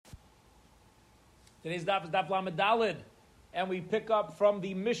Today's daf is daf Lamed Daled, and we pick up from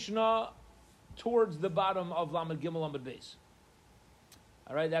the Mishnah towards the bottom of Lamed Gimel Lamed Beis.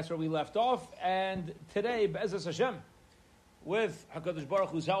 All right, that's where we left off, and today, Be'ezus Hashem, with HaKadosh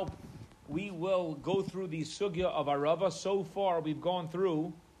Baruch Hu's help, we will go through the sugya of Arava. So far, we've gone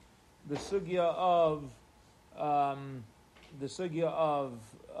through the sugya of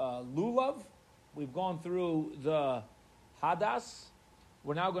Lulav. We've gone through the Hadas.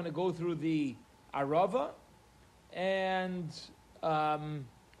 We're now going to go through the Arava, and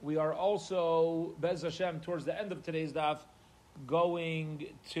we are also, Be'ez Hashem, towards the end of today's daf, going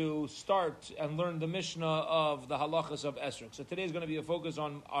to start and learn the Mishnah of the halachas of Esrog. So today is going to be a focus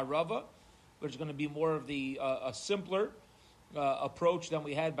on Arava, which is going to be more of the a simpler approach than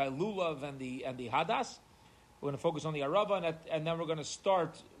we had by Lulav and the Hadas. We're going to focus on the Arava, and then we're going to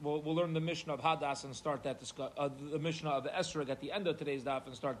start. We'll learn the Mishnah of Hadas and start that the Mishnah of Esrog at the end of today's daf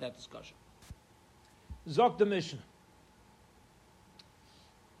and start that discussion. Zok the Mishnah.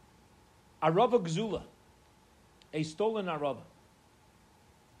 Arava Gzula, a stolen Arava,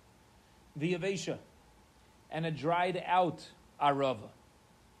 the Yavesha, and a dried out Arava.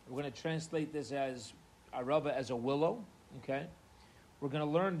 We're going to translate this as Arava as a willow, okay? We're going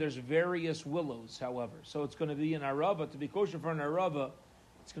to learn there's various willows, however. So it's going to be an Arava. To be kosher for an Arava,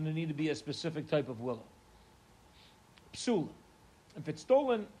 it's going to need to be a specific type of willow. Psula. If it's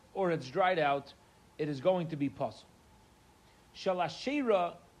stolen or it's dried out, it is going to be puzzle.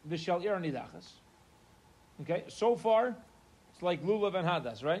 Shalashera v'shal ir nidachas. Okay, so far, it's like Lulav and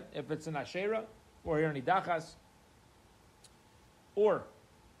Hadas, right? If it's an Ashera or ir nidachas, or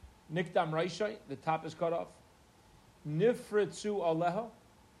Nikdam Raishai, the top is cut off. Nifritzu aleha,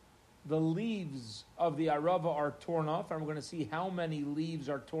 the leaves of the Arava are torn off, and we're going to see how many leaves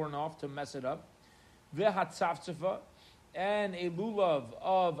are torn off to mess it up. Vehatzavtzefa, and a lulav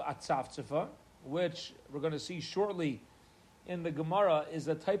of atzavtzefa, which we're going to see shortly in the Gemara, is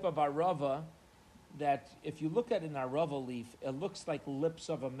a type of Arava that if you look at an Arava leaf, it looks like lips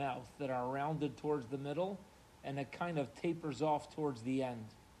of a mouth that are rounded towards the middle, and it kind of tapers off towards the end.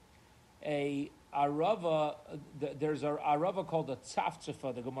 A Arava, there's an Arava called a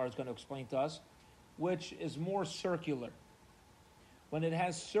tzavtzefa, the Gemara is going to explain to us, which is more circular. When it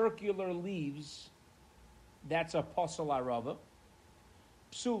has circular leaves, that's a posel Arava.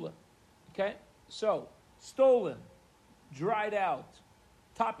 Psula. Okay? So, stolen, dried out,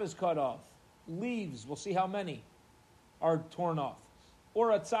 top is cut off, leaves, we'll see how many are torn off.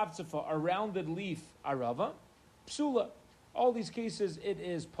 Or a tzavtzefa, a rounded leaf Arava. Psula. All these cases, it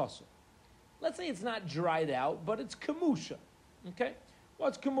is posel. Let's say it's not dried out, but it's kamusha. Okay?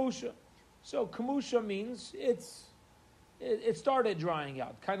 What's kamusha? So kamusha means it started drying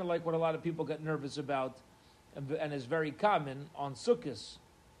out, kind of like what a lot of people get nervous about, and is very common on Sukkos,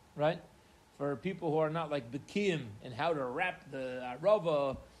 right? For people who are not like Bekiyim and how to wrap the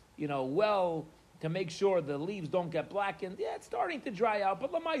Arava, well, to make sure the leaves don't get blackened. Yeah, it's starting to dry out,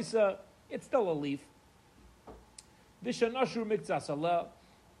 but Lamaisa, it's still a leaf. Vishanashru mikzas aleh.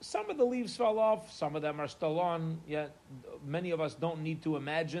 Some of the leaves fell off. Some of them are still on. Yet many of us don't need to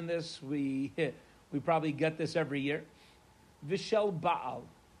imagine this. We probably get this every year. Vishel Baal,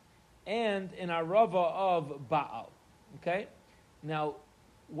 and an Arava of Baal. Okay, now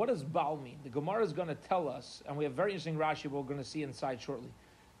what does Baal mean? The Gemara is going to tell us, and we have very interesting Rashi we're going to see inside shortly.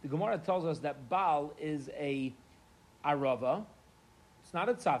 The Gemara tells us that Baal is a Arava. It's not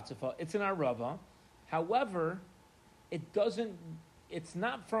a tzavtzefa. It's an Arava. However, it's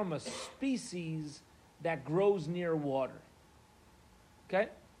not from a species that grows near water. Okay?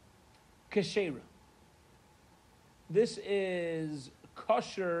 Kashera. This is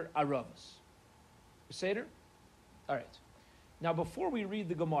kosher aravas. Seder? All right. Now, before we read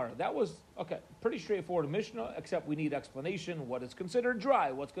the Gemara, that was, pretty straightforward Mishnah, except we need explanation. What is considered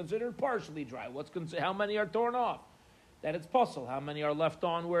dry? What's considered partially dry? How many are torn off? That it's puzzle. How many are left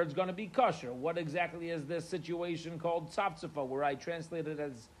on where it's going to be kosher? What exactly is this situation called tzavtzefa, where I translate it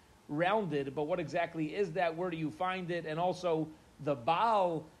as rounded, but what exactly is that? Where do you find it? And also the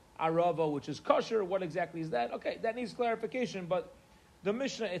Baal Arava, which is kosher, what exactly is that? Okay, that needs clarification, but the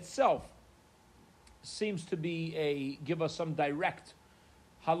Mishnah itself seems to give us some direct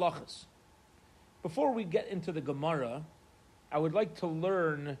halachas. Before we get into the Gemara, I would like to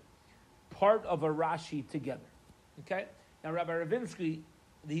learn part of a Rashi together. Okay? Now, Rabbi Ravinsky,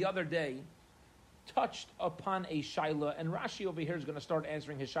 the other day, touched upon a shaila, and Rashi over here is going to start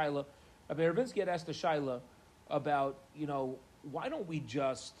answering his shaila. Rabbi Ravinsky had asked a shaila about, why don't we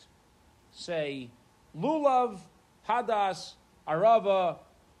just say Lulav, Hadas, Arava,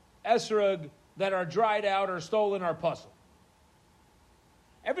 Esrog that are dried out or stolen are puzzle?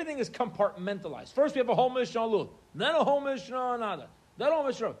 Everything is compartmentalized. First we have a whole Mishnah on Lulav, then a whole Mishnah on Ada, then a whole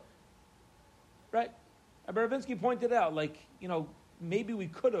Mishnah. Right? Rabbi Ravinsky pointed out, maybe we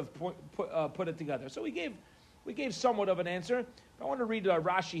could have put it together. So we gave somewhat of an answer. I want to read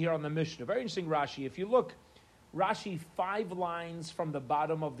Rashi here on the Mishnah. Very interesting Rashi. If you look, Rashi 5 lines from the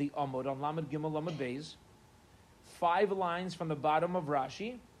bottom of the Amud on Lamed Gimel Lamed Beis, 5 lines from the bottom of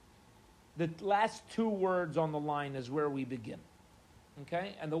Rashi. The last 2 words on the line is where we begin.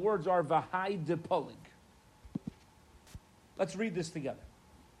 Okay? And the words are Vahai de Polig. Let's read this together.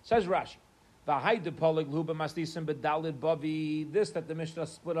 Says Rashi. Vahai de Polig Luba Mastisim Bedalid Bavi. This that the Mishnah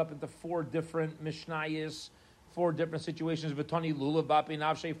split up into 4 different Mishnayos, 4 different situations. V'tani Lulav Bapi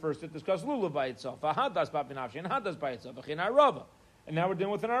Navshe. First it discussed Lulav by itself. Vahadas Bapi Navshe and Hadas by itself. V'chin Arava. And now we're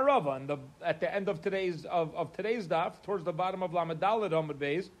dealing with an Arava. And at the end of today's daf, towards the bottom of Lamed Daled Amud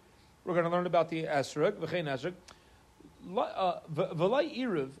Beis, we're going to learn about the Esrog, V'chein Esrog. V'lai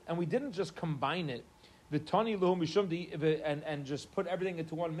Iriv, and we didn't just combine it, V'tani Luhu Mishum and just put everything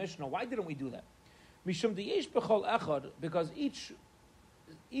into one Mishnah. Why didn't we do that? Mishum Yesh B'chol Echad, because each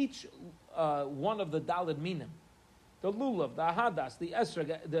one of the Daled Minim, the Lulav, the Hadas, the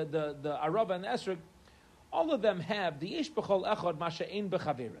Esrog, the Arava and the Esrog, all of them have the Yesh B'chol Echad Masha'ein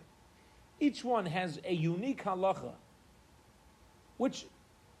B'chavera. Each one has a unique halacha, which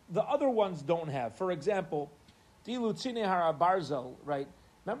the other ones don't have. For example, Dilu Tzine Hara Barzel, right?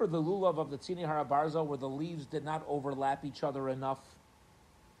 Remember the lulav of the Tzine Hara Barzel where the leaves did not overlap each other enough?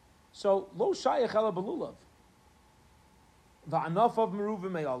 So, Lo Shayach Ela Belulav. Va'anaf of Meruv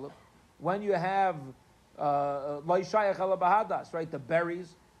Me'olav. When you have Lo Shayach Ela Bahadas, right? The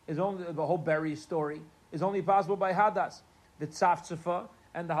berries is only, the whole berry story is only possible by Hadas. The Tzaftzfa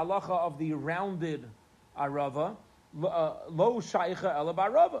and the halacha of the rounded Arava, Lo Shaycha Ela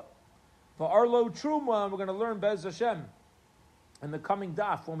Barava. For Arlo Truma, we're going to learn Bez Hashem in the coming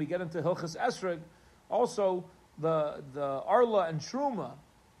daf when we get into Hilchas Esrog. Also, the Arla and Truma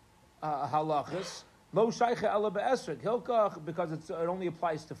halachas Lo Shaycha Ela Be'esrog Hilkach, because it only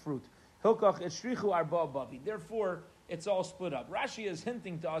applies to fruit. Hilkach Eshrichu Arba Bavi. Therefore, it's all split up. Rashi is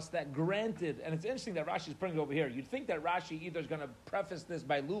hinting to us that granted, and it's interesting that Rashi is putting it over here. You'd think that Rashi either is going to preface this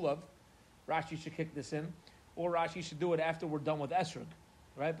by Lulav, Rashi should kick this in, or Rashi should do it after we're done with Esrog.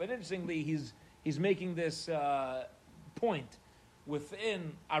 Right, but interestingly, he's making this point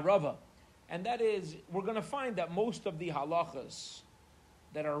within Arava, and that is we're going to find that most of the halachas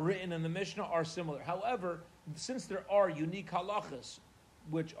that are written in the Mishnah are similar. However, since there are unique halachas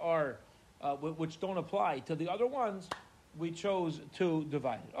which don't apply to the other ones, we chose to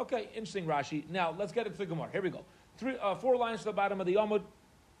divide it. Okay, interesting Rashi. Now let's get into the Gemara. Here we go. 4 lines to the bottom of the Yomud.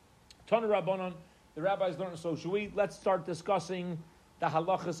 Tana Rabbanon. The rabbis learned so. Should we? Let's start discussing the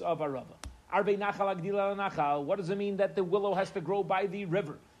halachas of Arava. Arvei nachal agdila nachal. What does it mean that the willow has to grow by the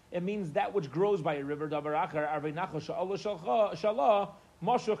river? It means that which grows by a river. Davar achar arvei nachal sha'ala shalah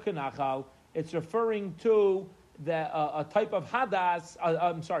mashuch kenachal. It's referring to a type of hadas.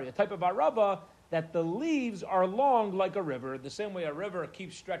 A type of Arava that the leaves are long like a river. The same way a river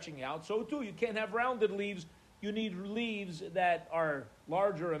keeps stretching out, so too you can't have rounded leaves. You need leaves that are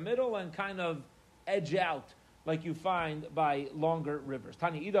larger in middle and kind of edge out, like you find by longer rivers.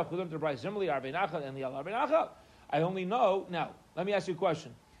 Tani idach chudam terbrai zimli arvei nachal and the arvei nachal. I only know now. Let me ask you a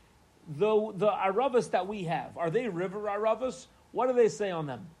question. The aravas that we have, are they river aravas? What do they say on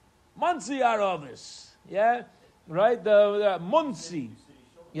them? Muncie aravas, yeah, right. The Muncie,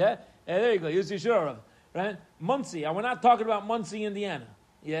 yeah. There you go. You see, sure, right? Muncie. And we're not talking about Muncie, Indiana,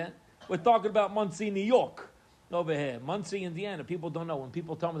 yeah. We're talking about Muncie, New York, over here. Muncie, Indiana. People don't know. When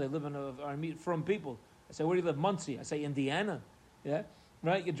people tell me they live in or meet from people, I say, where do you live? Muncie. I say, Indiana. Yeah?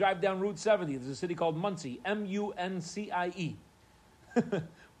 Right? You drive down Route 70. There's a city called Muncie. Muncie.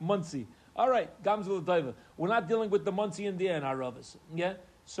 Muncie. All right. Gamzul Taiva. We're not dealing with the Muncie, Indiana Aravas. Yeah?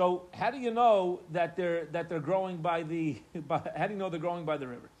 So how do you know that they're growing by the how do you know they're growing by the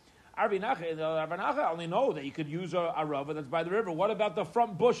river? Arvei Nachal, I only know that you could use a Arava that's by the river. What about the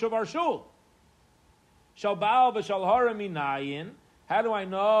front bush of our shul? Shalbal v'shalhara minayin. How do I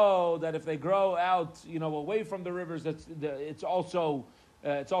know that if they grow out, away from the rivers, it's also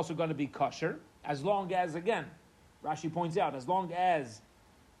going to be kosher? As long as, again, Rashi points out, as long as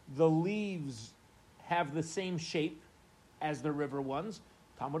the leaves have the same shape as the river ones,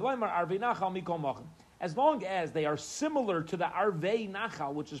 Talmud Laimar Arvei Nachal mikol machim. As long as they are similar to the Arvei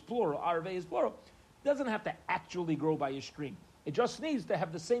Nachal, which is plural, Arvei is plural, it doesn't have to actually grow by a stream. It just needs to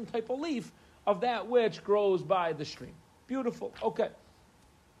have the same type of leaf of that which grows by the stream. Beautiful. Okay.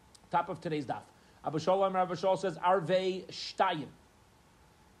 Top of today's daf. Abba Shalom says Arvei Shtayim.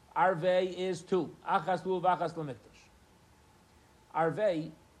 Arvei is 2. Achas lulav, achas lemikdash. Arvei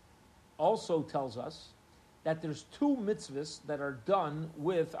also tells us that there's two mitzvahs that are done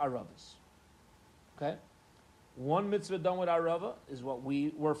with aravas. Okay? One mitzvah done with arava is what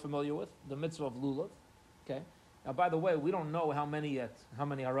we were familiar with, the mitzvah of lulav. Okay? Now, by the way, we don't know how many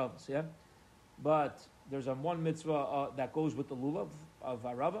aravas, yeah? But there's one mitzvah that goes with the lulav of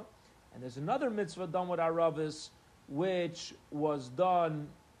arava, and there's another mitzvah done with aravas, which was done,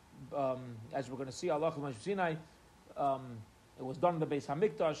 as we're going to see, Allah Sinai, it was done in the Beis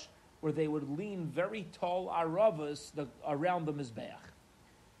Hamikdash, where they would lean very tall aravas around the Mizbeach.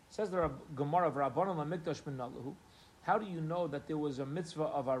 It says there are Gemara of Rabbanan Hamikdash Menalahu. How do you know that there was a mitzvah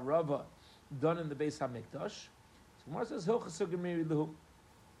of arava done in the Beis Hamikdash? So Gemara says, Hilchas Gemiri Lahu.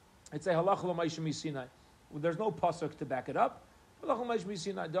 It's a halacha l'maisha misinai. There's no pasuk to back it up. Halacha l'maisha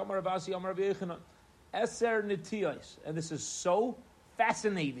misinai. Damar Avasi, Amar V'yechanan. Eser netiyos. And this is so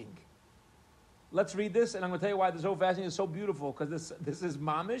fascinating. Let's read this, and I'm going to tell you why this is so fascinating. It's so beautiful, because this is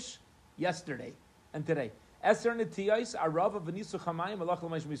mamish yesterday and today. Eser netiyos, arava v'nisu chamayim, halacha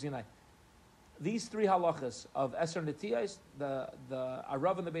l'maisha misinai. These three halachas of Eser netiyos, the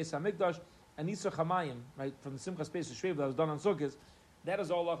arava in the Beis Hamikdash, and nisu chamayim, right, from the Simchas Pesach Shviv that was done on Sukkot, that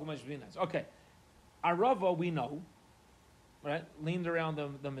is all halacha l'maisha misinai. Okay. Arava, we know, right, leaned around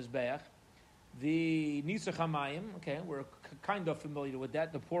the Mizbeach. The Nisach HaMayim, okay, we're kind of familiar with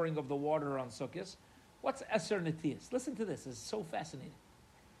that, the pouring of the water on Sukkot. What's Eser Netiyos? Listen to this, it's so fascinating.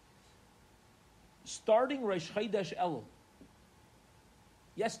 Starting Rosh Chodesh Elul,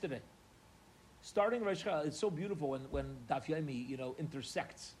 yesterday, starting Rosh Chodesh, it's so beautiful when Daf Yomi,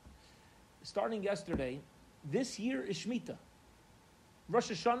 intersects. Starting yesterday, this year is Shemitah.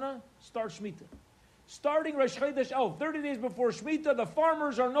 Rosh Hashanah starts Shemitah. Starting Rosh Chodesh Elul, 30 days before Shemitah, the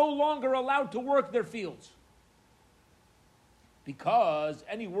farmers are no longer allowed to work their fields. Because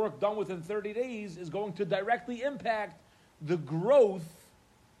any work done within 30 days is going to directly impact the growth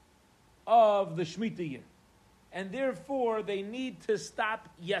of the Shemitah year. And therefore, they need to stop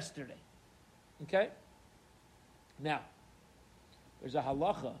yesterday. Okay? Now, there's a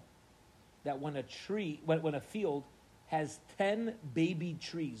halacha that when a field has 10 baby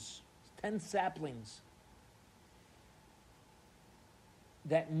trees, 10 saplings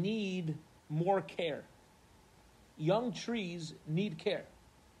that need more care. Young trees need care.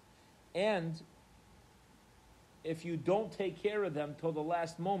 And if you don't take care of them till the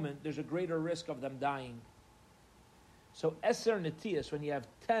last moment, there's a greater risk of them dying. So Eser Netiyos, when you have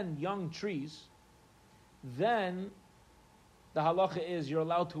 10 young trees, then the halacha is you're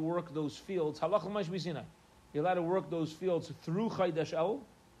allowed to work those fields. Halacha l'maisha misinai. You're allowed to work those fields through Chodesh Elul,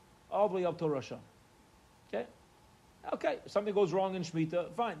 all the way up to Rosh Hashanah. Okay, if something goes wrong in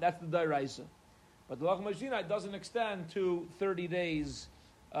Shemitah, fine, that's the Dairaisa. But the Halacha L'maisha doesn't extend to 30 days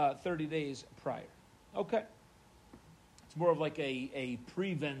prior. Okay. It's more of like a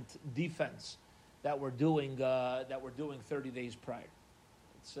prevent defense that we're doing 30 days prior.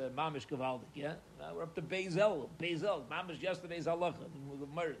 It's Mamish Gavaldik, yeah? We're up to Bezel, Mamish yesterday's Halacha,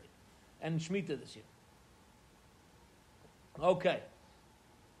 and Shemitah this year. Okay.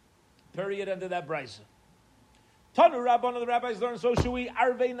 Period, end of that brisa. Tanu Rabban of the rabbis learn, so should we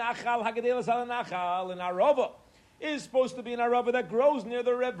Arvei Nachal Hagadelas Al Nachal, and Arava is supposed to be an Arava that grows near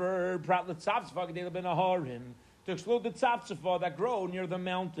the river, Prat L'Tzavtzva Hagadela Ben Aharim, to exclude the Tzavtzva that grow near the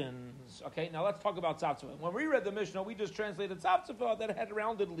mountains. Okay, now let's talk about Tzavtzva. When we read the Mishnah, we just translated Tzavtzva that had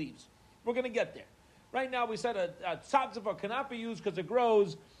rounded leaves. We're going to get there. Right now, we said a Tzavtzva cannot be used because it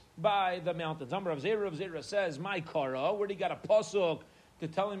grows by the mountains. Amar Rav Zera says, my Kara, where do you got a pasuk to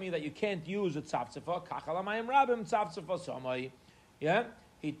telling me that you can't use a tzavtzava? Kachala mayim rabim tzavtzava samai. Yeah,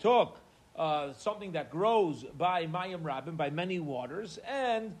 he took something that grows by mayim rabim, by many waters,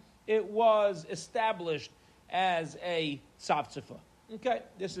 and it was established as a tzavtzava. Okay,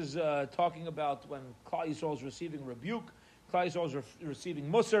 this is talking about when Klal Yisrael is receiving rebuke, Klal Yisrael is receiving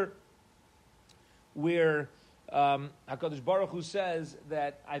musar, where HaKadosh Baruch Hu says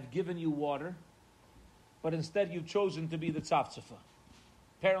that I've given you water, but instead you've chosen to be the tzavtzava.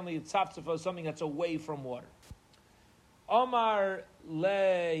 Apparently, tzavtzava is something that's away from water. Omar le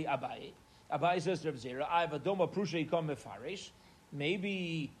Abaye. Abaye says to Rav Zera, I have a doma prusha yikom mefarish.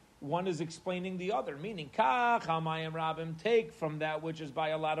 Maybe one is explaining the other, meaning kach hamayim rabim, take from that which is by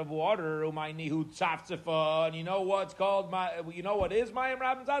a lot of water. Umaynihu tzavtzava, and you know what is mayim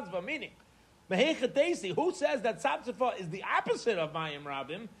rabim tzavtzava, meaning mehechatesi. Who says that tzavtzava is the opposite of mayim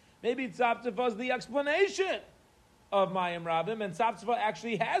rabim? Maybe tzavtzava is the explanation of Mayim Rabim, and Tzavtzava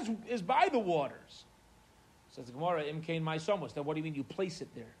actually is by the waters. Says the Gemara, Imkain my somos. Then what do you mean you place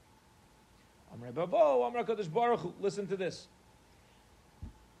it there? Amar Bavo, Amar Kadosh Baruch Hu. Listen to this.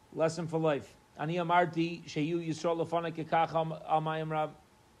 Lesson for life. Ani amarti sheyu Yisrael lefanei kekach al Mayim Rabim.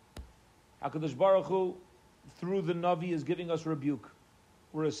 HaKadosh Baruch Hu, through the Navi, is giving us rebuke.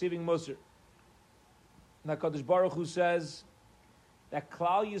 We're receiving Musar. And HaKadosh Baruch Hu says that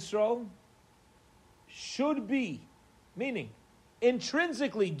Klal Yisrael should be, meaning,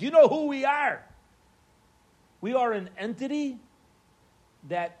 intrinsically, do you know who we are? We are an entity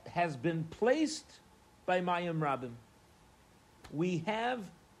that has been placed by Mayim Rabim. We have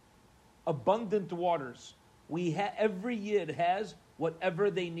abundant waters. Every yid has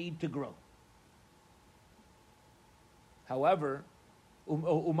whatever they need to grow. However,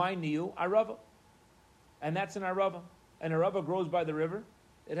 umay niu arava, and that's an arava. An arava grows by the river.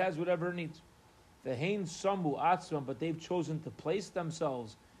 It has whatever it needs. Ve'hein samu atzvam, but they've chosen to place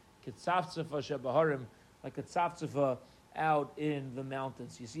themselves kitzavtzefa shebaharim, like a tzavtzefa out in the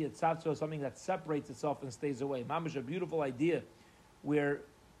mountains. You see, a tzavtzefa is something that separates itself and stays away. Mamash, a beautiful idea, where,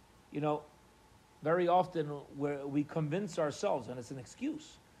 very often where we convince ourselves, and it's an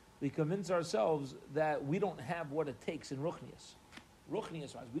excuse, we convince ourselves that we don't have what it takes in Ruchnius.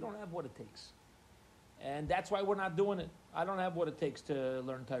 Ruchnius-wise, we don't have what it takes. And that's why we're not doing it. I don't have what it takes to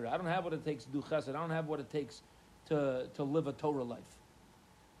learn Torah. I don't have what it takes to do chesed. I don't have what it takes to live a Torah life.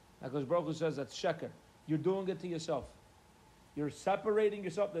 Because Baruch Hu says that's sheker. You're doing it to yourself. You're separating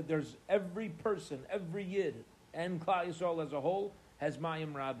yourself. That there's every person, every yid, and Klal Yisrael as a whole has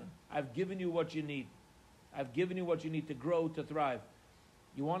Mayim Rabin. I've given you what you need. I've given you what you need to grow, to thrive.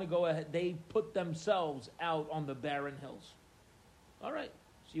 You want to go ahead. They put themselves out on the barren hills. All right.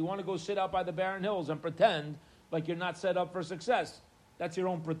 So you want to go sit out by the barren hills and pretend like you're not set up for success. That's your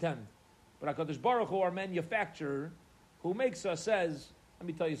own pretend. But HaKadosh Baruch Hu, our manufacturer, who makes us, says, let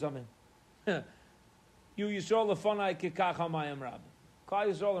me tell you something. You Yisrael lefanai kikach hamayim rab. Klal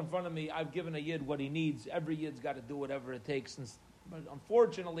Yisrael in front of me, I've given a yid what he needs. Every yid's got to do whatever it takes. But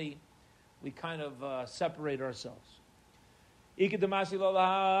unfortunately, we kind of separate ourselves. There are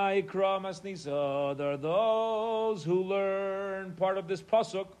those who learn part of this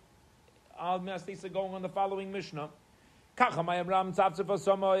pasuk. Going on the following Mishnah.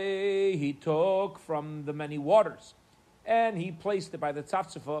 He took from the many waters, and he placed it by the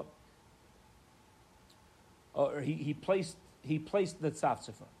tzaftzifah. Or he placed the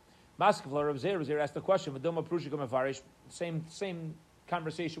tzaftzifah. Maskevla Rav Zera asked the question. Same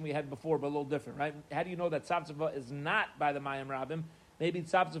conversation we had before, but a little different, right? How do you know that tzavtzava is not by the Mayim Rabim? Maybe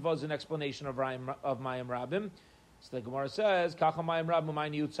tzavtzava is an explanation of Mayim Rabim. So the Gemara says, "Kacha Mayim Rabim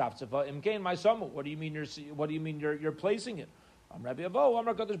Mayim tzavtzava imkein my samu." What do you mean? You're placing it? I'm Rabbi Avo. I'm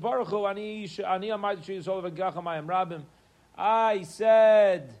Hakadosh Baruch Hu. Ani amaydu sheyisol v'gacha Mayim Rabim. I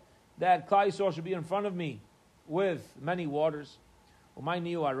said that Klal Yisrael should be in front of me with many waters.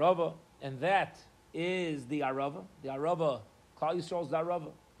 Umayniu arava, and that is the arava. The arava. Klal Yisrael is the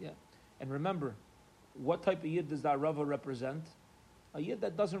Arava. Yeah. And remember, what type of Yid does the Arava represent? A Yid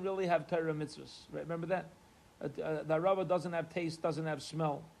that doesn't really have Torah mitzvahs. Right? Remember that? The Arava doesn't have taste, doesn't have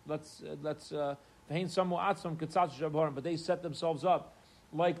smell. But they set themselves up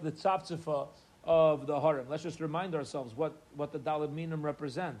like the tzavtzifa of the Harim. Let's just remind ourselves what the Daled Minim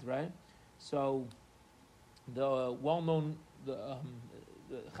represent, right? So, the well-known the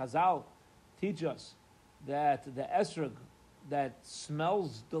Chazal teach us that the esrog that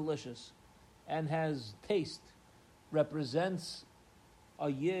smells delicious and has taste represents a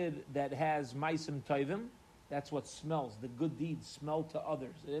yid that has maisim tovim. That's what smells. The good deeds smell to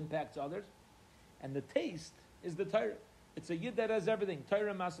others. It impacts others. And the taste is the Torah. It's a yid that has everything.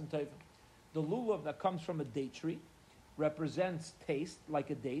 Torah, maisim tovim. The lulav that comes from a date tree represents taste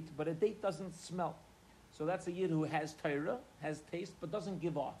like a date, but a date doesn't smell. So that's a yid who has Torah, has taste, but doesn't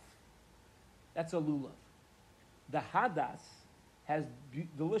give off. That's a lulav. The hadas has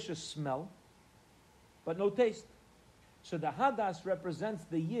delicious smell, but no taste. So the hadas represents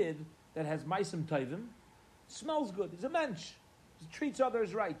the yid that has maisim tovim, smells good. He's a mensch, he treats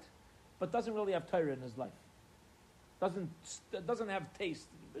others right, but doesn't really have Torah in his life. Doesn't have taste,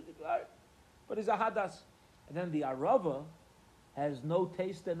 but he's a hadas. And then the arava has no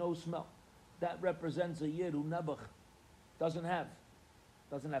taste and no smell. That represents a yid who nebuch doesn't have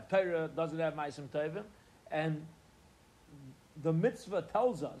Torah, doesn't have maisim tovim, and the mitzvah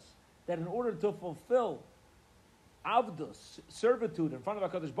tells us that in order to fulfill avdus, servitude in front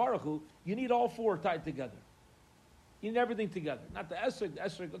of HaKadosh Baruch Hu, you need all four tied together. You need everything together. Not the esrog. The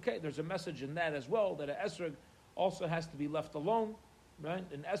esrog, okay, there's a message in that as well, that an esrog also has to be left alone, right?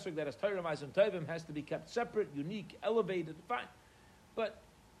 An esrog that has Torah, maisim tovim has to be kept separate, unique, elevated, fine. But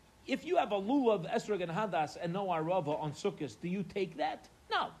if you have a lulav, esrog, and hadas, and no arava on Sukkot, do you take that?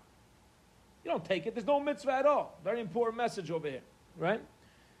 No. You don't take it. There's no mitzvah at all. Very important message over here, right?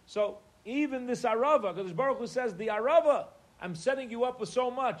 So even this arava, because Baruch Hu says the arava, I'm setting you up with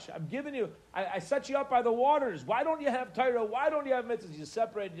so much. I'm giving you, I set you up by the waters. Why don't you have Torah? Why don't you have mitzvahs? You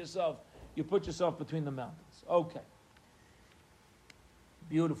separated yourself. You put yourself between the mountains. Okay.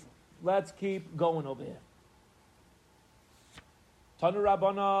 Beautiful. Let's keep going over here. Tanu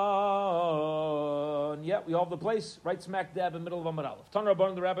Rabbanan. Yeah, we all have the place right smack dab in the middle of Amar Aleph. Tanu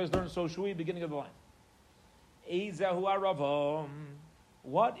Rabbanan, the rabbis learned so Shui, beginning of the line. Eizahu Aravam.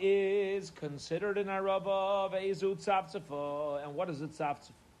 What is considered an Arava? Eizu Tzavtzafa. And what is a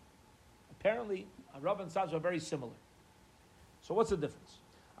Tzavtzafa? Apparently, Arava and Tzavtzafa are very similar. So what's the difference?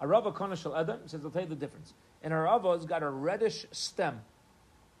 Arava Kana Shel Adam says, I'll tell you the difference. An Arava has got a reddish stem.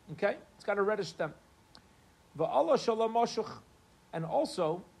 Okay? It's got a reddish stem. Va'ala Shalom Moshuch. And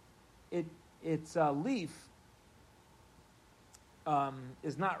also, its leaf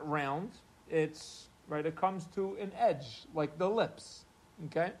is not round. It's, right, it comes to an edge, like the lips.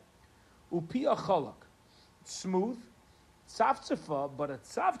 Okay? Upia chalak. Smooth. Tzavtzafa, but a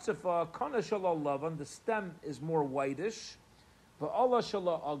tzavtzafa, kana shalal lavan, the stem is more whitish. Va'ala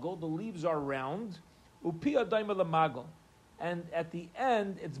shala agol, the leaves are round. Upia daima lamagal. And at the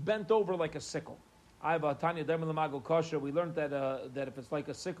end, it's bent over like a sickle. Aiva Tanya Daima Lamagal Kosher. We learned that that if it's like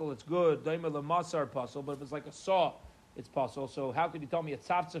a sickle, it's good. Daima Lamasar puzzle, but if it's like a saw, it's puzzle. So how could you tell me a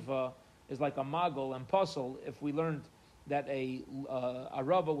tzavtzafa is like a magal and puzzle if we learned that a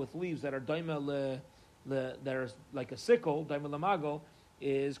rava with leaves that are daima that are like a sickle, daima lamagal,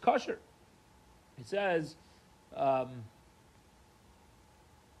 is kosher? It says, Amar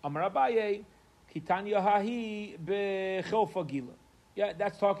Abaye, Kitanya Hahi Bechilfa Gila. Yeah,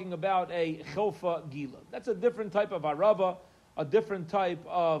 that's talking about a chilfa gila. That's a different type of arava, a different type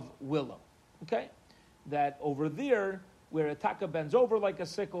of willow. Okay? That over there, where a taka bends over like a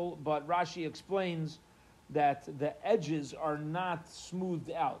sickle, but Rashi explains that the edges are not smoothed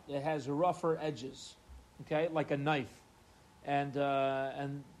out. It has rougher edges, okay, like a knife. And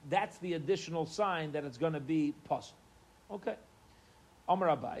that's the additional sign that it's going to be puzzle. Okay.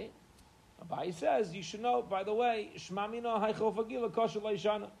 Amar Abai. Abai says, you should know, by the way,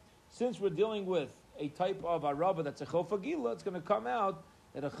 since we're dealing with a type of arava that's a chilfa gila, it's going to come out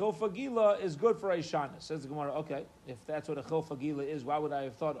that a chilfa gila is good for Aishana. Says the Gemara, okay, if that's what a chilfa gila is, why would I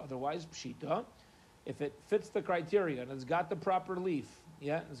have thought otherwise? Pshita. If it fits the criteria and it's got the proper leaf,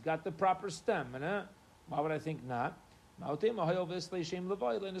 yeah, it's got the proper stem, and why would I think not? Because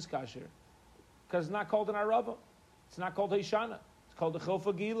it's not called an arava. It's not called Aishana. It's called a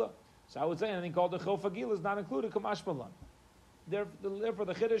chilfa gila. So I would say anything called the chilfa gila is not included, kamash malan. Therefore,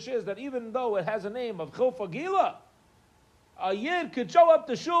 the chiddush is that even though it has a name of chilfa gila, a yid could show up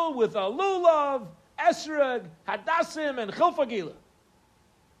to shul with a lulav, esrog, hadassim, and chilfa gila.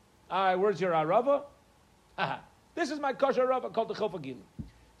 All right, where's your arava? This is my kosher arava called the chilfa gila.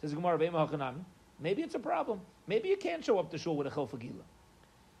 Says Gemara, maybe it's a problem. Maybe you can't show up to shul with a chilfa gila.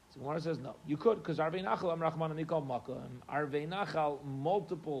 So Gemara says no, you could, because Arvei Nachal Amrachman Anikal Makkah, and Arvei Nachal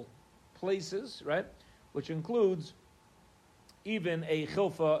multiple places, right, which includes even a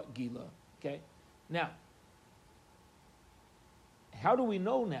chilfa gila. Okay, now, how do we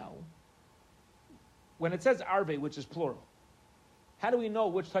know now when it says arve, which is plural? How do we know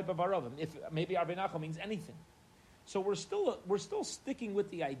which type of aravim? If maybe Arvei Nachal means anything, so we're still sticking with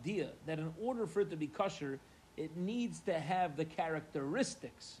the idea that in order for it to be kosher, it needs to have the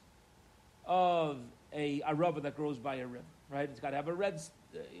characteristics of a arava that grows by a river, right? It's got to have a red.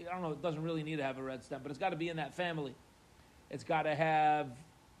 I don't know. It doesn't really need to have a red stem, but it's got to be in that family. It's got to have.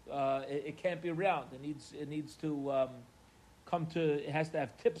 It can't be round. It needs to come to. It has to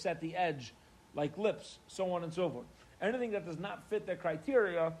have tips at the edge, like lips, so on and so forth. Anything that does not fit the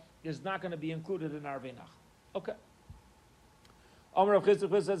criteria is not going to be included in Arvei Nachal. Okay. Omer of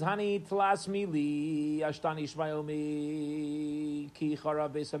Chizuk says, "Hani tlas mili ashtani shmayomi ki chara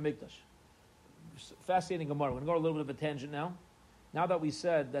beis hamikdash." Fascinating Gemara. We're going to go a little bit of a tangent now. Now that we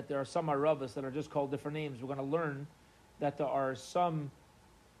said that there are some aravas that are just called different names, we're going to learn that there are some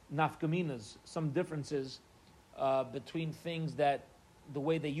nafkaminas, some differences between things that the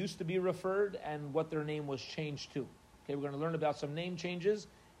way they used to be referred and what their name was changed to. Okay, we're going to learn about some name changes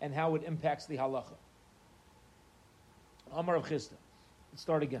and how it impacts the halacha. Amar of Chisda. Let's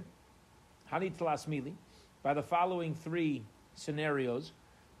start again. Hani tlas mili. By the following three scenarios,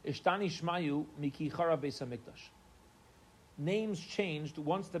 Ishtani Shmayu Miki Chara Beis Hamikdash. Names changed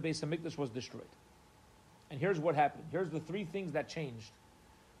once the Beis Hamikdash was destroyed. And here's what happened. Here's the three things that changed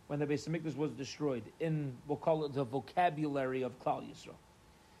when the Beis Hamikdash was destroyed in, we'll call it the vocabulary of Klal Yisrael.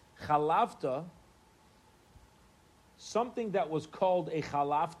 Chalavta, something that was called a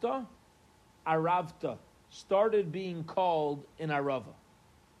chalavta, aravta, started being called an arava.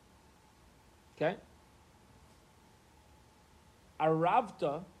 Okay?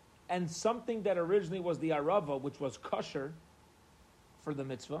 Aravta, and something that originally was the arava, which was kosher for the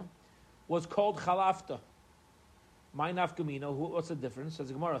mitzvah, was called chalafta. My nafkamino, what's the difference? Says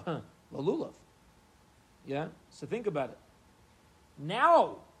the Gemara, lalulav. Yeah? So think about it.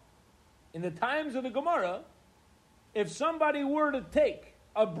 Now, in the times of the Gemara, if somebody were to take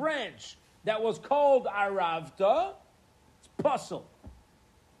a branch that was called aravta, it's puzzle.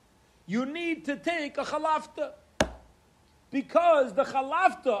 You need to take a chalafta. Because the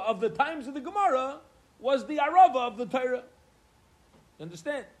chalafta of the times of the Gemara was the arava of the Torah. You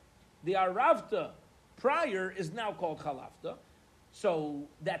understand? The aravta prior is now called chalafta. So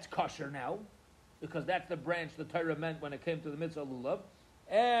that's kosher now, because that's the branch the Torah meant when it came to the mitzvah lulav.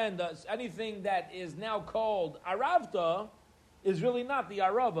 And anything that is now called aravta is really not the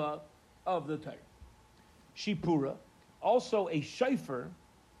arava of the Torah. Shipura, also a shofar,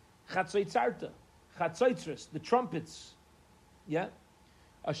 chatzaitzarta, chatzaitzris, the trumpets. Yeah?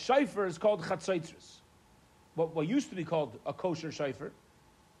 A shofar is called chatzaitzris. What used to be called a kosher shofar,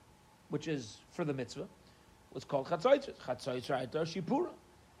 which is for the mitzvah, was called chatzaitzris. Chatzaitzarta shipura.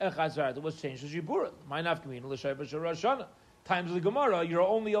 And chatzaitzarta was changed to shipura. My nafkamina l'shofar shel Rosh Hashanah. Times of the Gemara, you're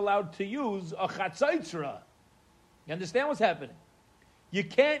only allowed to use a chatzaitzra. You understand what's happening? You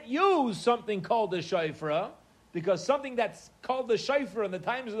can't use something called a shofar, because something that's called a shofar in the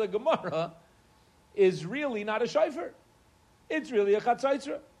times of the Gemara is really not a shofar. It's really a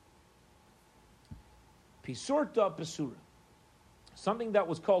chatzaitzra. Pisurta pesura. Something that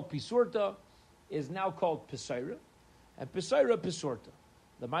was called pisurta is now called pisaira, and pisaira pisurta.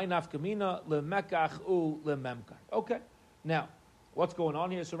 The nafkamina lemekach u lememkar. Okay. Now, what's going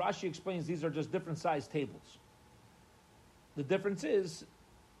on here? So Rashi explains these are just different sized tables. The difference is,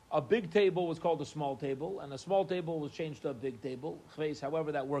 a big table was called a small table, and a small table was changed to a big table.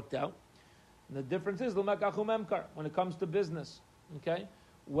 However that worked out. And the difference is, when it comes to business, okay?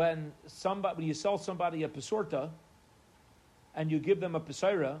 When you sell somebody a pesorta, and you give them a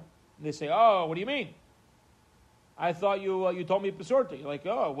pesaira, they say, oh, what do you mean? I thought you told me pesorta. You're like,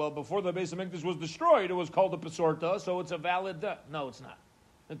 oh, well, before the Beis HaMikdash was destroyed, it was called a pesorta, so it's a valid... No, it's not.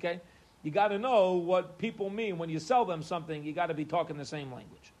 Okay? You got to know what people mean. When you sell them something, you got to be talking the same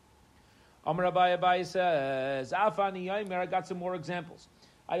language. Amar Abaye says, Afani Yaimer, I got some more examples.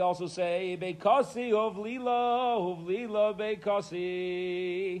 I also say, Beikasi Uvlila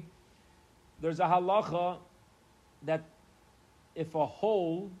Beikasi. There's a halacha that if a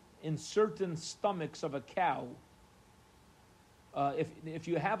hole in certain stomachs of a cow, if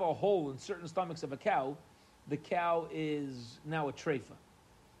you have a hole in certain stomachs of a cow, the cow is now a treifa.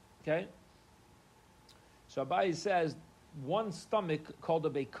 Okay? So Abaye says, one stomach called a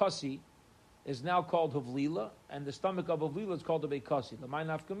beikasi is now called Havlila, and the stomach of Havlila is called a beikasi.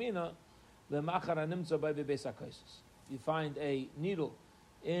 You find a needle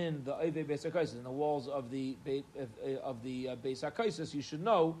in the Oivei Beis HaKaisis, in the walls of the Beis HaKaisis, you should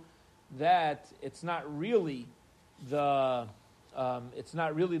know that it's not really the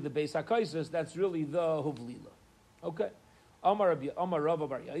Beis HaKaisis, that's really the Havlila. Okay. Amar Rava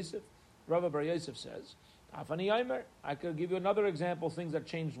Bar Yosef. Rava Bar Yosef says, Afani Yaimer, I could give you another example, things that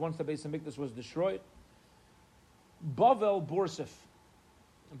changed once the Beis HaMikdash was destroyed. Bavel Borsif.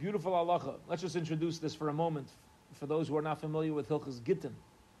 A beautiful halacha. Let's just introduce this for a moment for those who are not familiar with Hilchas Gittin.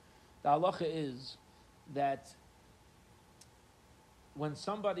 The halacha is that when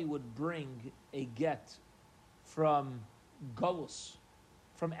somebody would bring a get from Galus,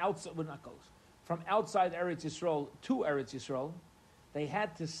 from outside, well, not Galus, from outside Eretz Yisrael to Eretz Yisrael, they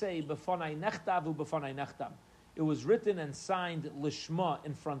had to say, B'fanai nechtav u b'fanai nechtam. It was written and signed lishma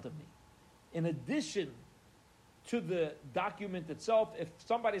in front of me. In addition to the document itself, if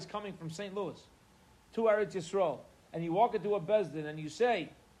somebody's coming from St. Louis to Eretz Yisrael, and you walk into a bezdin and you say,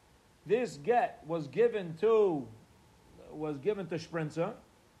 this get was given to Sprinza,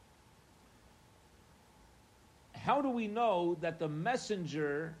 how do we know that the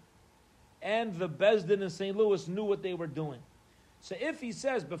messenger and the bezdin in St. Louis knew what they were doing? So if he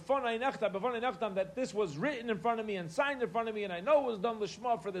says, B'fanai nechtam, that this was written in front of me and signed in front of me, and I know it was done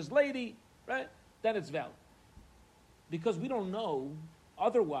lishma for this lady, right? Then it's valid. Because we don't know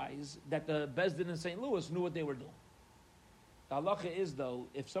otherwise that the bezdin in St. Louis knew what they were doing. The halacha is, though,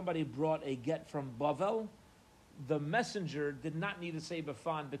 if somebody brought a get from Bavel, the messenger did not need to say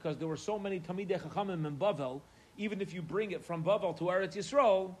B'fan, because there were so many Tamidei Chachamim in Bavel, even if you bring it from Bavel to Eretz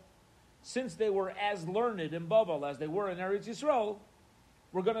Yisrael, since they were as learned in Bavel as they were in Eretz Yisrael,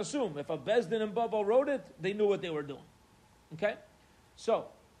 we're going to assume if a bezdin in Bavel wrote it, they knew what they were doing. Okay? So,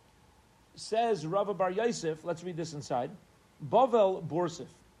 says Rava Bar Yosef, let's read this inside. Bavel Borsif.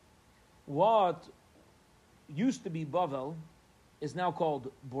 What used to be Bavel is now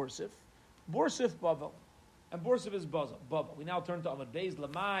called Borsif. Borsif Bavel. And Borsif is Bavel. We now turn to Amud Beis.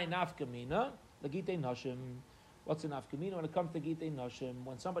 Lamai Nafkamina. Lagite Nashim. What's an Nafkamina? When it comes to Gite Nashim,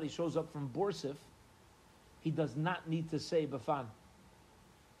 when somebody shows up from Borsif, he does not need to say Bafan.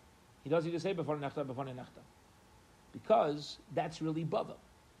 He doesn't need to say Bafan Nechta. Because that's really Bavel.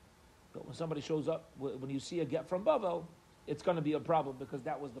 But when somebody shows up, when you see a get from Bavel, it's going to be a problem because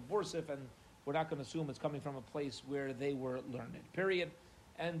that was the Borsif, and we're not going to assume it's coming from a place where they were learned. Period.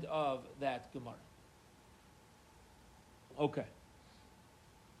 End of that Gemara. Okay.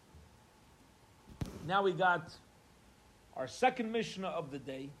 Now we got our second Mishnah of the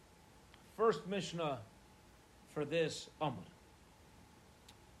day. First Mishnah for this Amud.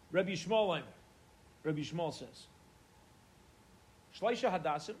 Rabbi Yishmael says, Shleisha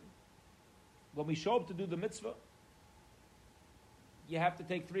Hadasim, when we show up to do the mitzvah, you have to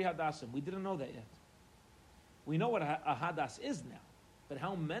take 3 Hadassim. We didn't know that yet. We know what a Hadas is now, but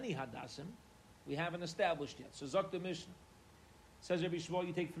how many Hadassim we haven't established yet. So Zok the Mishnah says Rabbi Yishmael,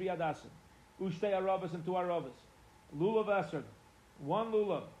 you take 3 Hadassim. Ushtei Aravas and 2 Aravas. Lulav Esrog, 1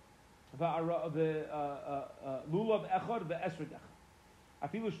 Lulav. Lulav Echad ve'Esrog Echad.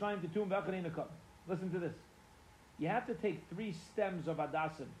 Afilu Shnayim Tetum ve'Echad Ein Akam. Listen to this. You have to take 3 stems of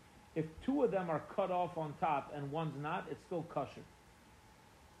Hadassim. If 2 of them are cut off on top and one's not, it's still kosher.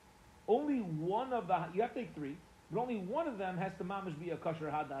 Only one of you have to take 3, but only one of them has to mamish be a kosher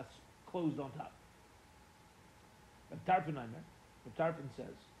hadas closed on top. But Tarfin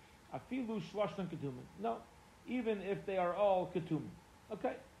says, Afilu shloshtan ketumin. No, even if they are all ketumin.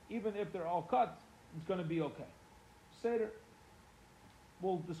 Okay, even if they're all cut, it's going to be okay. Seder,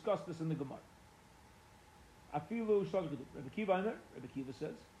 we'll discuss this in the Gemara. Afilu shloshtan ketumin. Rabbi Kiva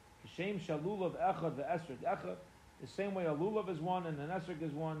says, Kishem shalulav echad ve'esrog echad. The same way a lulav is 1 and an esrog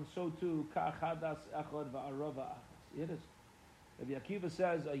is 1, so too ka'achadas echad va'arava achas. It is. Rabbi Akiva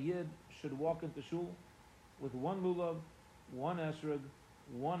says a yid should walk into shul with 1 lulav, 1 esrog,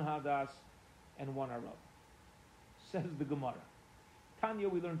 1 hadas, and 1 arava. Says the Gemara. Tanya,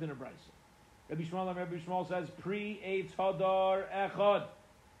 we learned in a brayso. Rabbi Yishmael says pre-eitz hadar echad.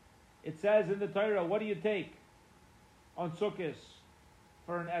 It says in the Torah, what do you take on Sukkos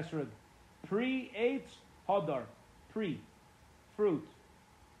for an esrog? Pre-eitz hadar. Fruit,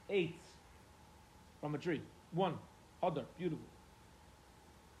 8 from a tree. 1, hadar, beautiful.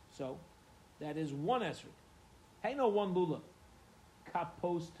 So, that is 1 esrog. Hey, no 1 lulav.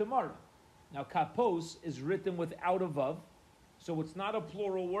 Kapos tomorrow. Now, kapos is written without a vav, so it's not a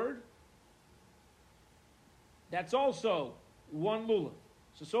plural word. That's also 1 lulav.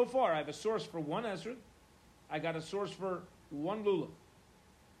 So far, I have a source for 1 esrog. I got a source for 1 lulav.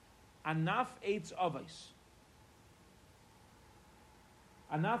 Anaf eitz avos.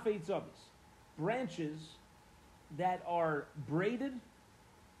 Anaf eitz avos. Branches that are braided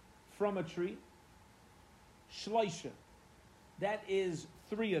from a tree. Shleisha. That is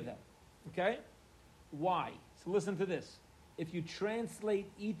 3 of them. Okay? Why? So listen to this. If you translate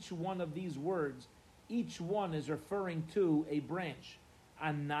each one of these words, each one is referring to a branch.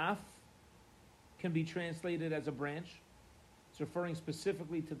 Anaf can be translated as a branch. It's referring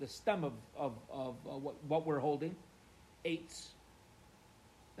specifically to the stem of what we're holding. Eitz.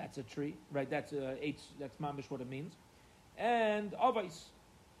 That's a tree, right? That's eitz. That's mamish what it means. And avos.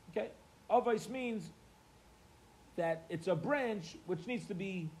 Okay? Avos means that it's a branch which needs to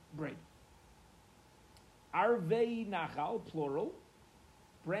be braided. Arvei nachal, plural.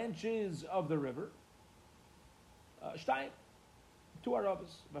 Branches of the river. Shtayim. 2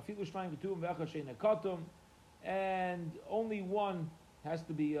 aravos. Vafilu shtayim v'tuim v'echad she'eina katum. And only 1 has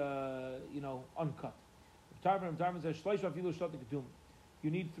to be, uncut. Tarvin says, Shleish vafilu shtat ketum. You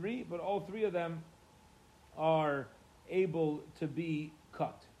need 3, but all 3 of them are able to be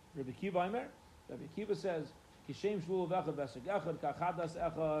cut. Rabbi Kiva says, Kishem shvul v'echad v'esrog echad ka'chadas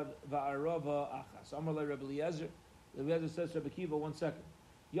echad va'arava achas. Amar le Rabbi Eliezer. Rabbi Eliezer says to Rabbi Kiva, 1 second.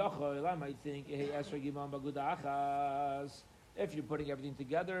 Yachol, I might think, hey, esrog imam baguda achas. If you're putting everything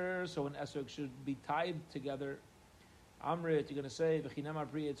together, so an esrog should be tied together. Amrit, you're going to say v'chinamar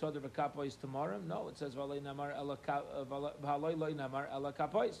pri etzoder v'kapois tomorrow? No, it says v'alei namar ela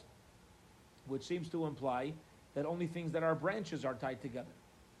kapois, which seems to imply that only things that are branches are tied together.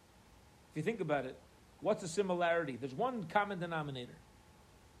 If you think about it, what's the similarity? There's one common denominator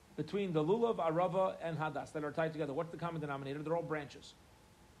between the lulav, arava, and hadas that are tied together. What's the common denominator? They're all branches.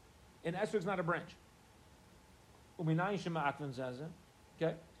 An esrog's not a branch. Okay,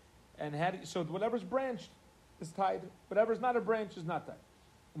 and so whatever's branched is tied. Whatever's not a branch is not tied.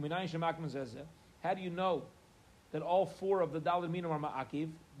 How do you know that all 4 of the Daled Minim are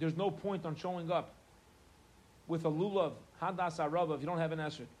ma'akiv? There's no point on showing up with a lulav Hadas Arava, if you don't have an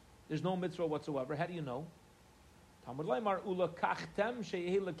esrog, there's no mitzvah whatsoever. How do you know? Talmud Laimar ulakachtem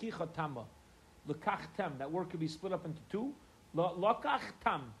sheyehi lakicha tama. Lakachtem, that word could be split up into two.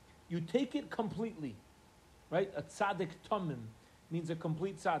 Lakachtam, you take it completely, right? A tzaddik tamim means a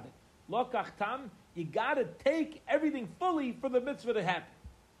complete tzaddik. Lakachtam, you got to take everything fully for the mitzvah to happen.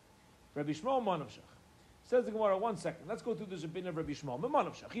 Rabbi Shmuel Manavshach says the Gemara. 1 second, let's go through this opinion of Rabbi Shmuel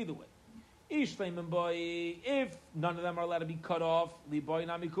Manavshach. Either way, if none of them are allowed to be cut off, liboy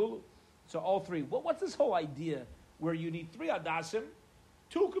namikulu. So all three. What's this whole idea where you need 3 adasim?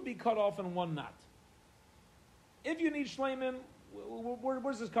 2 could be cut off and 1 not. If you need shleimim,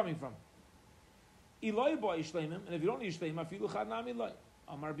 where's this coming from? Eloi boy shleimim, and if you don't need shleimim, afilu chad nami eloi.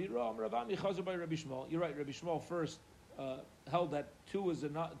 Amar bira, amar avami chazu by Rabbi Shmuel. You're right. Rabbi Shmuel first held that 2 is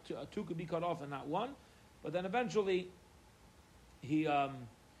two could be cut off and not 1, but then eventually he.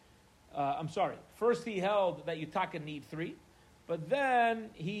 I'm sorry. First he held that you taka need 3, but then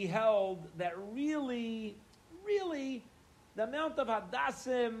he held that really. The amount of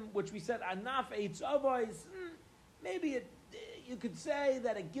hadassim, which we said anaf eitz avos, maybe you could say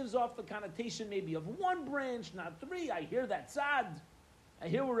that it gives off the connotation maybe of 1 branch, not 3. I hear that sad. I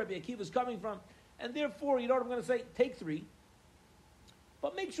hear where Rabbi Akiva is coming from, and therefore, you know what I'm going to say? Take 3,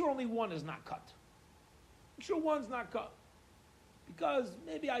 but make sure only 1 is not cut. Make sure 1's not cut, because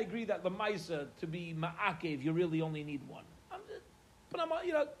maybe I agree that lemaisa to be ma'akev, you really only need 1. But I'm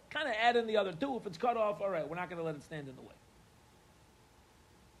kind of add in the other 2. If it's cut off, all right, we're not going to let it stand in the way.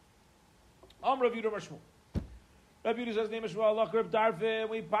 Rav Yehuda Bar Shmuel. Rav Yehuda says, name is Shmuel, like Reb Tarfin.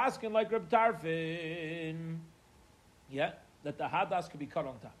 We paskin like Reb Tarfin. Yeah, that the hadas could be cut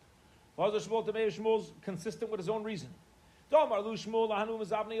on top. Shmuel's consistent with his own reasoning.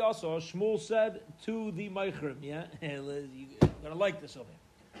 Shmuel said to the Meichrim, yeah, you're going to like this over here.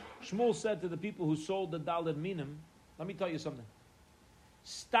 Shmuel said to the people who sold the Daled Minim, let me tell you something.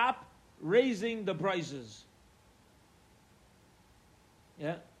 Stop raising the prices.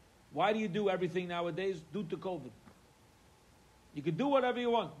 Yeah. Why do you do everything nowadays? Due to COVID. You can do whatever you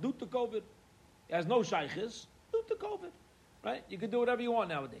want. Due to COVID. It has no shaykhis. Due to COVID. Right? You can do whatever you want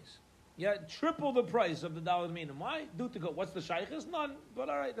nowadays. Yeah, triple the price of the Daled Minim. Why? Due to COVID. What's the shaykhis? None. But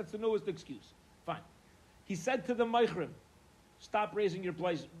all right, that's the newest excuse. Fine. He said to the Meichrim, stop raising your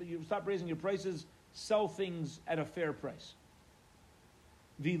prices, sell things at a fair price.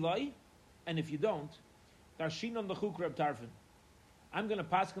 Vilai, and if you don't, Darshinon l'chuk Reb Tarfin. I'm going to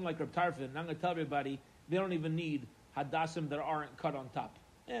paskin like Reb Tarfin, and I'm going to tell everybody they don't even need hadassim that aren't cut on top.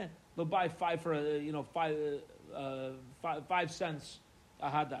 They'll buy 5 for 5 cents a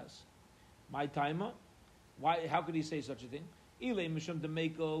hadas. My timer. Why? How could he say such a thing? Ilay mishum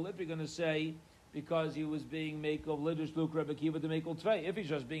demekel. If you're going to say because he was being mekel, lidush luk Reb Akiva demekel tvei. If he's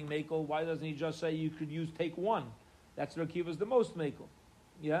just being mekel, why doesn't he just say you could take 1? That's Reb Akiva's the most mekel.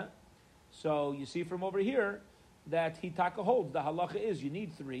 Yeah. So you see from over here that Hitaka holds the halacha is you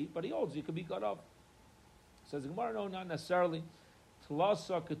need 3, but he holds you could be cut off. Says the Gemara, no, not necessarily. It's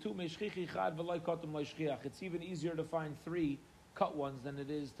even easier to find 3 cut ones than it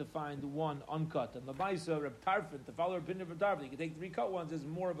is to find 1 uncut. And the Maisa, Reb Tarfin, to follow opinion of Reb Tarfin, you can take 3 cut ones is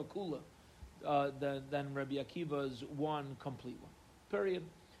more of a kula than Rabbi Akiva's 1 complete one. Period.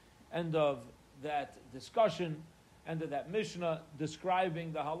 End of that discussion. End of that Mishnah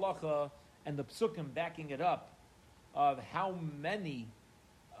describing the halacha and the psukim backing it up of how many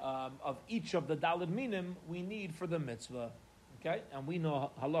of each of the Daled Minim we need for the mitzvah. Okay? And we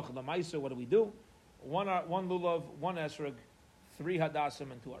know halacha l'maisa, what do? 1 lulav, 1 esrog, 3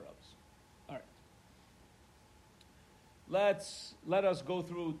 hadassim, and 2 arabs. All right. Let us go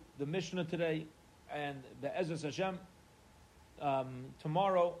through the Mishnah today, and the Ezras Hashem.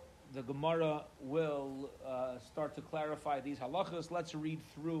 Tomorrow, the Gemara will start to clarify these halachas. Let's read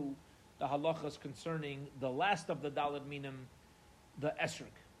through the halachas concerning the last of the Daled Minim, the esrog.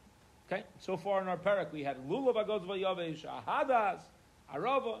 Okay, so far in our parak we had lulav agoz v'yavesh, ahadas,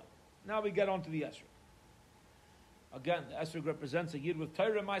 arava. Now we get on to the esrog. Again, the esrog represents a yid with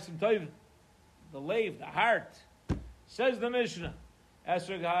Torah ma'asim tovim, the lave, the heart. Says the Mishnah,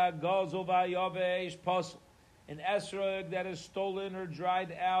 esrog hagoz v'yavesh pasul. An esrog that is stolen or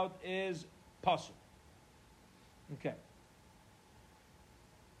dried out is pasul. Okay.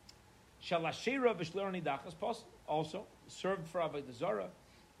 Shalashira v'shler nidachas pasul. Also served for avodah zarah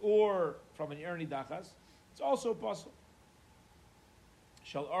or from an erni dachas, it's also pasul.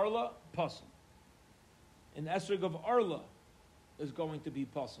 Shal arla pasul. An esrog of arla is going to be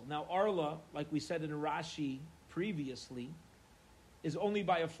pasul. Now arla, like we said in Rashi previously, is only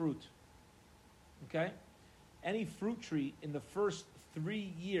by a fruit. Okay. Any fruit tree in the first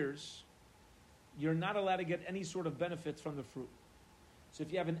 3 years, you're not allowed to get any sort of benefits from the fruit. So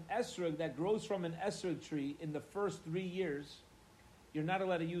if you have an esrog that grows from an esrog tree in the first 3 years, you're not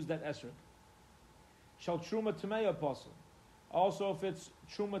allowed to use that esrog. Shall truma tameya pasul. Also, if it's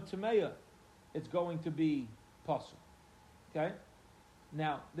truma tameya, it's going to be pasul. Okay?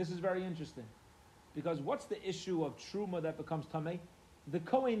 Now, this is very interesting. Because what's the issue of truma that becomes tameh? The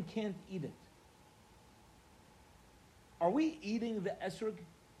Kohen can't eat it. Are we eating the esrog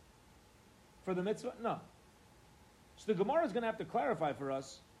for the mitzvah? No. So the Gemara is going to have to clarify for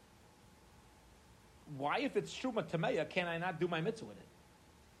us, why if it's truma tameya, can I not do my mitzvah with it?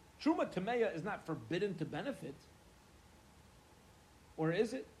 Truma tameya is not forbidden to benefit. Or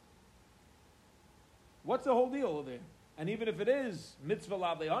is it? What's the whole deal over there? And even if it is mitzvah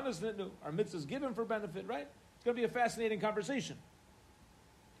lavle honestnitnu, our mitzvah is given for benefit, right? It's going to be a fascinating conversation.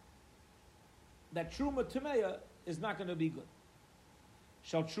 That truma tameya is not going to be good.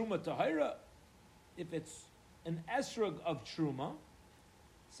 Shall truma tahira, if it's an esrog of truma,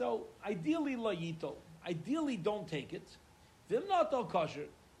 so ideally layito, ideally don't take it. Vim not al kosher.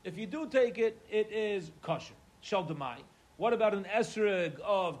 If you do take it, it is kosher. Shall demai. What about an esrog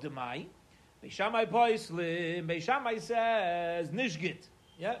of demai? Beishamai poislim. Beishamai says nishgit.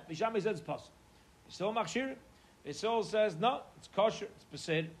 Yeah, Beishamai says pasul. Beisol machshir. Beisol says no, it's kosher. It's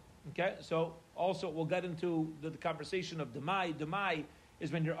besed. Okay, so also we'll get into the conversation of demai. Demai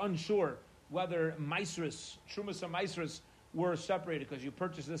is when you're unsure whether maisris, trumas and maisris were separated because you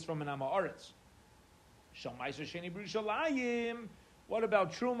purchased this from an amaretz. Shal maiser sheni b'Yerushalayim. What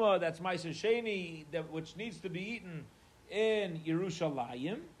about truma that's maiser sheni, which needs to be eaten in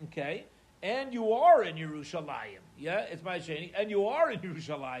Yerushalayim? Okay, and you are in Yerushalayim. Yeah, it's maiser sheni, and you are in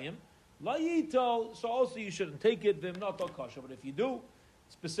Yerushalayim. Layito. So also you shouldn't take it. Vim not al kosher. But if you do,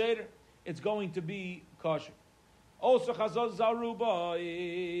 it's beseder. It's going to be kosher. Also, chazaz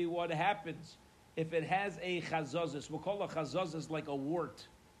zaruba, what happens if it has a chazazis? We'll call a chazazis like a wart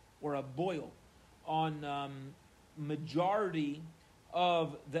or a boil on majority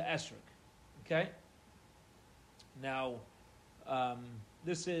of the esrog. Okay? Now,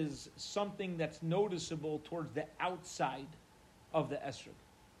 this is something that's noticeable towards the outside of the esrog.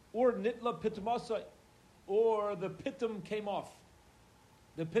 Or nitla pitamasai, or the pitum came off.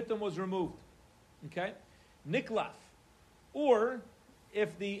 The pitum was removed. Okay? Niklaf. Or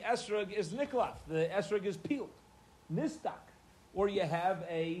if the esrog is niklaf, the esrog is peeled. Nistak. Or you have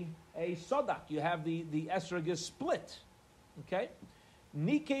a sodak. You have the esrog is split. Okay?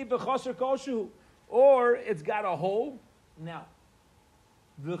 Nike v'chaser koshu. Or it's got a hole. Now,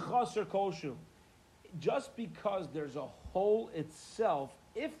 v'chaser koshu. Just because there's a hole itself,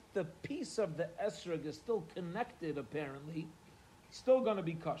 if the piece of the esrog is still connected, apparently, it's still going to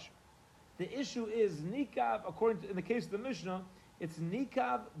be kosher. The issue is nikav, according to, in the case of the Mishnah, it's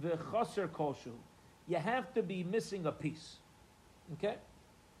nikav v'chaser koshu. You have to be missing a piece. Okay?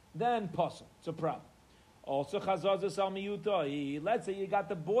 Then pasul. It's a problem. Also chazazas al miyutai. Let's say you got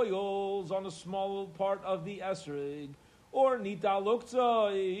the boils on a small part of the esrog. Or nita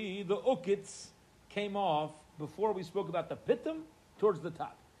luktzai. The ukits came off before we spoke about the pitum towards the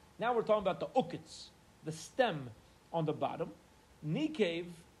top. Now we're talking about the ukits, the stem on the bottom. Nikev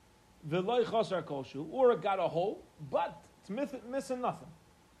v'loy chasar koshu, or it got a hole, but it's missing nothing.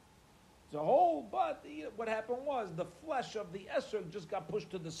 It's a hole, but what happened was the flesh of the esrog just got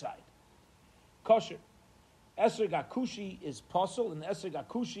pushed to the side. Kosher. Esrog akushi is pasul, and esrog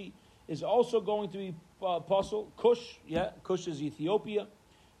akushi is also going to be pasul. Kush, yeah, Kush is Ethiopia.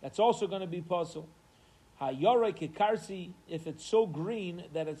 That's also going to be pasul. Hayore kikarsi, if it's so green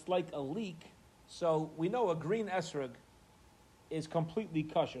that it's like a leek. So we know a green esrog is completely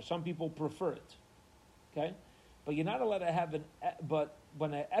kosher. Some people prefer it. Okay? But you're not allowed to have but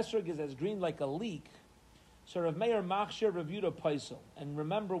when an esrog is as green like a leek, so Rav Meir machshir Rav Yehuda paisel. And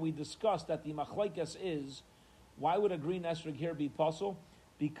remember, we discussed that the machlekes is, why would a green esrog here be pasul?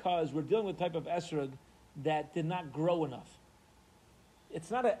 Because we're dealing with a type of esrog that did not grow enough.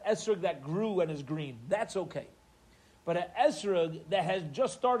 It's not an esrog that grew and is green. That's okay. But an esrog that has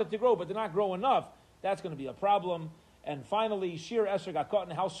just started to grow but did not grow enough, that's going to be a problem. And finally, shir esrog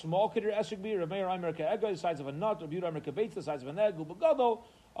akotin. How small could your esrog be? Rav Meir Aimer ka'ega, the size of a nut. Rav Yehuda Aimer ka'beitz, the size of an egg. Ubagado,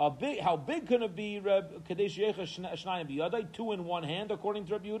 how big can it be? Kadesh yecha shnayim biyadai, 2 in one hand, according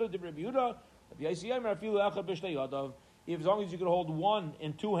to Rav Yehuda. Rav Yehuda, Rav Yossi Aimer afilu echad b'shnei yadav. If as long as you can hold one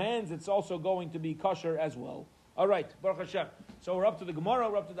in 2 hands, it's also going to be kosher as well. All right, Baruch Hashem. So we're up to the Gemara,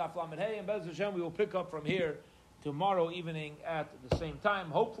 we're up to Daf Lamed Hey, and Bez Hashem, we will pick up from here tomorrow evening at the same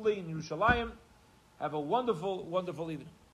time, hopefully in Yerushalayim. Have a wonderful, wonderful evening.